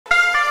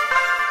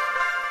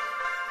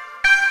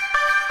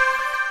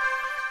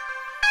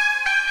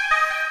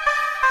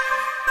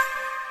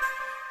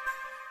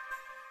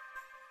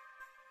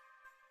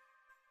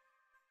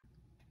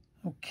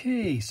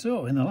Okay,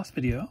 so in the last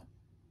video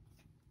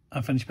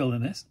I finished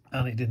building this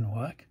and it didn't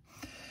work,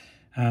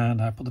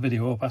 and I put the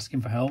video up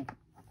asking for help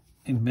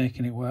in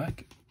making it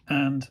work,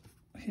 and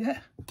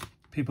yeah,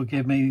 people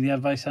gave me the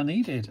advice I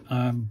needed.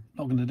 I'm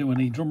not going to do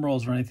any drum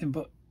rolls or anything,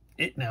 but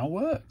it now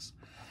works.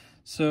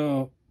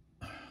 So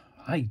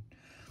I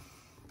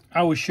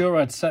was sure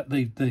I'd set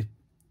the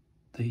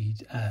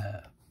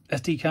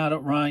SD card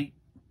up right.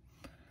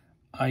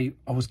 I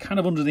was kind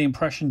of under the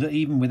impression that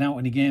even without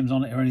any games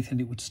on it or anything,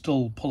 it would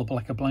still pull up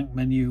like a blank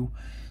menu.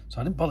 So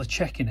I didn't bother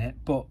checking it.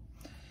 But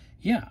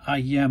yeah,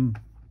 I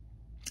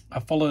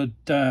followed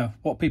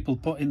what people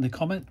put in the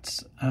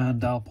comments,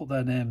 and I'll put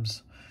their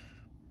names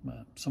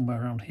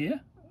somewhere around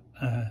here.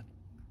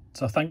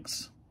 So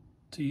thanks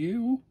to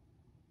you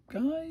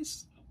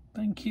guys.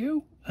 Thank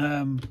you.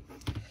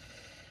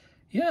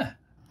 Yeah,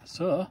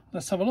 so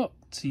let's have a look,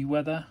 see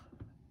whether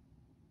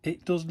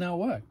it does now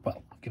work.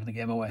 Well, I'm giving the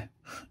game away.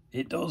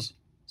 It does.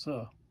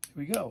 So here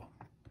we go.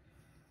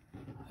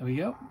 There we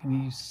go.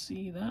 Can you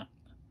see that?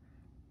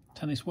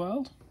 Tennis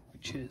World,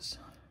 which is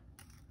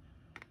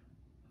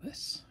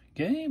this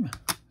game.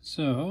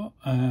 So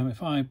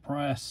if I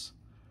press,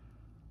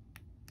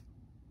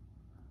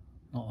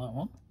 not that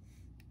one,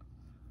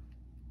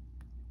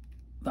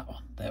 that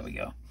one, there we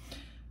go.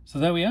 So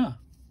there we are.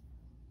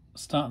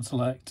 Start and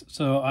select.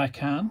 So I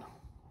can,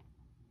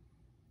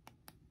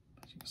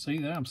 as you can see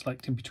there, I'm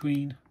selecting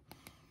between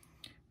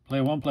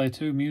player 1, player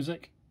 2,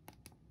 music.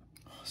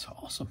 Oh, so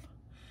awesome.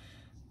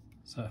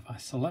 So if I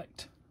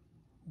select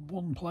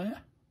one player,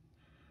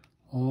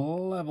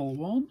 level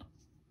 1,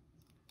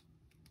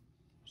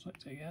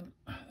 select it again,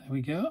 there we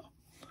go.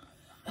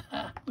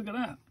 Look at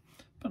that,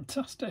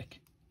 fantastic.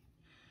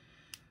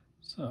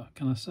 So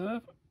can I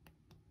serve?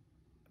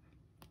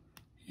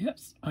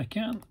 Yes, I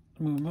can.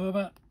 Move them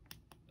over,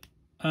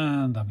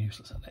 and I'm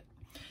useless at it.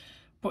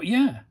 But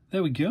yeah,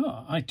 there we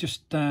go. I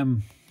just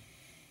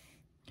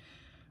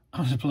I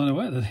was blown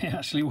away that it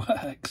actually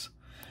works.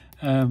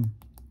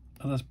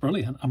 That's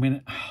brilliant. I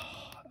mean,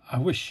 I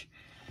wish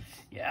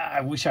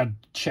I'd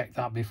checked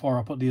that before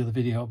I put the other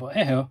video, but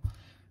hey ho,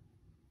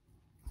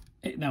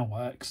 it now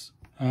works.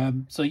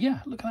 So yeah,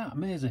 look at that,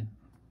 amazing.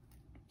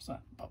 What's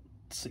that, about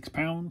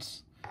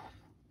 £6?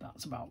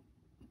 That's about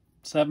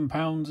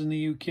 £7 in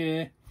the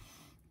UK.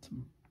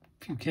 Some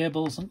few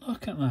cables, and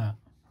look at that,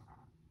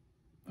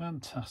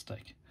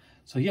 fantastic.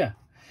 So yeah,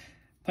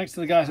 thanks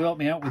to the guys who helped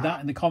me out with that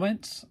in the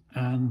comments,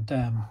 and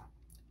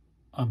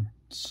I'm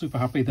super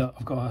happy that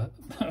I've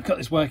got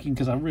this working,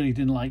 because I really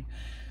didn't like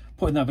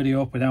putting that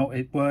video up without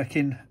it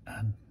working,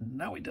 and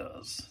now it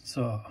does.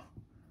 So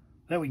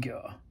there we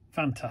go,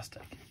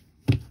 fantastic,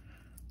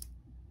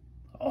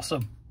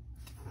 awesome.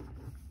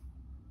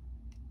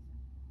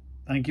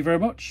 Thank you very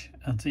much,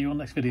 and see you on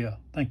the next video.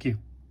 Thank you.